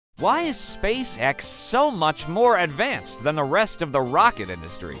Why is SpaceX so much more advanced than the rest of the rocket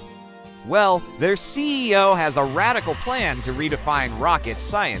industry? Well, their CEO has a radical plan to redefine rocket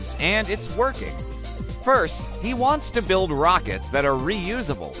science, and it's working. First, he wants to build rockets that are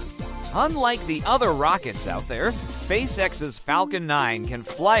reusable. Unlike the other rockets out there, SpaceX's Falcon 9 can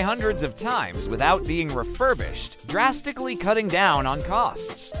fly hundreds of times without being refurbished, drastically cutting down on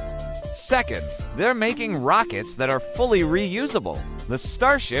costs. Second, they're making rockets that are fully reusable. The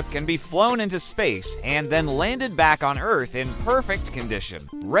Starship can be flown into space and then landed back on Earth in perfect condition,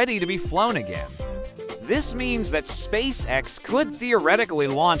 ready to be flown again. This means that SpaceX could theoretically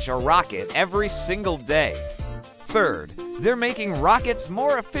launch a rocket every single day. Third, they're making rockets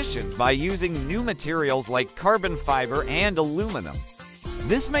more efficient by using new materials like carbon fiber and aluminum.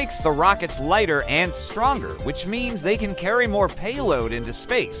 This makes the rockets lighter and stronger, which means they can carry more payload into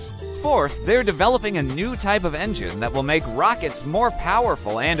space. Fourth, they're developing a new type of engine that will make rockets more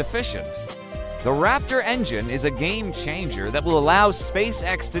powerful and efficient. The Raptor engine is a game changer that will allow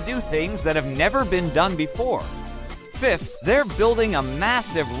SpaceX to do things that have never been done before. Fifth, they're building a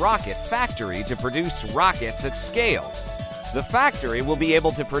massive rocket factory to produce rockets at scale. The factory will be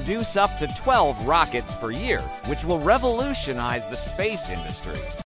able to produce up to 12 rockets per year, which will revolutionize the space industry.